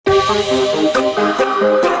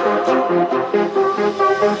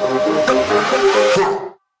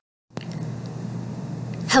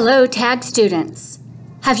Hello, TAG students.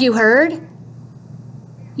 Have you heard?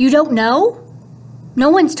 You don't know? No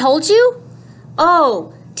one's told you?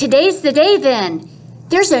 Oh, today's the day then.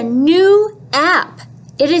 There's a new app.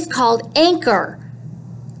 It is called Anchor.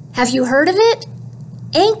 Have you heard of it?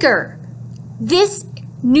 Anchor. This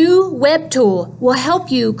new web tool will help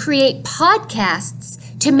you create podcasts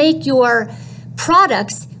to make your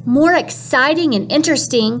products more exciting and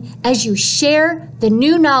interesting as you share the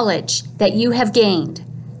new knowledge that you have gained.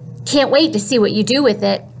 Can't wait to see what you do with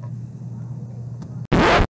it.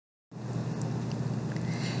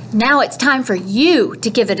 Now it's time for you to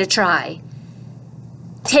give it a try.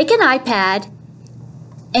 Take an iPad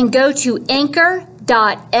and go to anchor.fm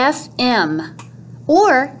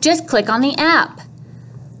or just click on the app.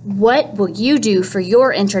 What will you do for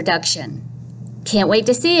your introduction? Can't wait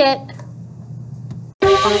to see it.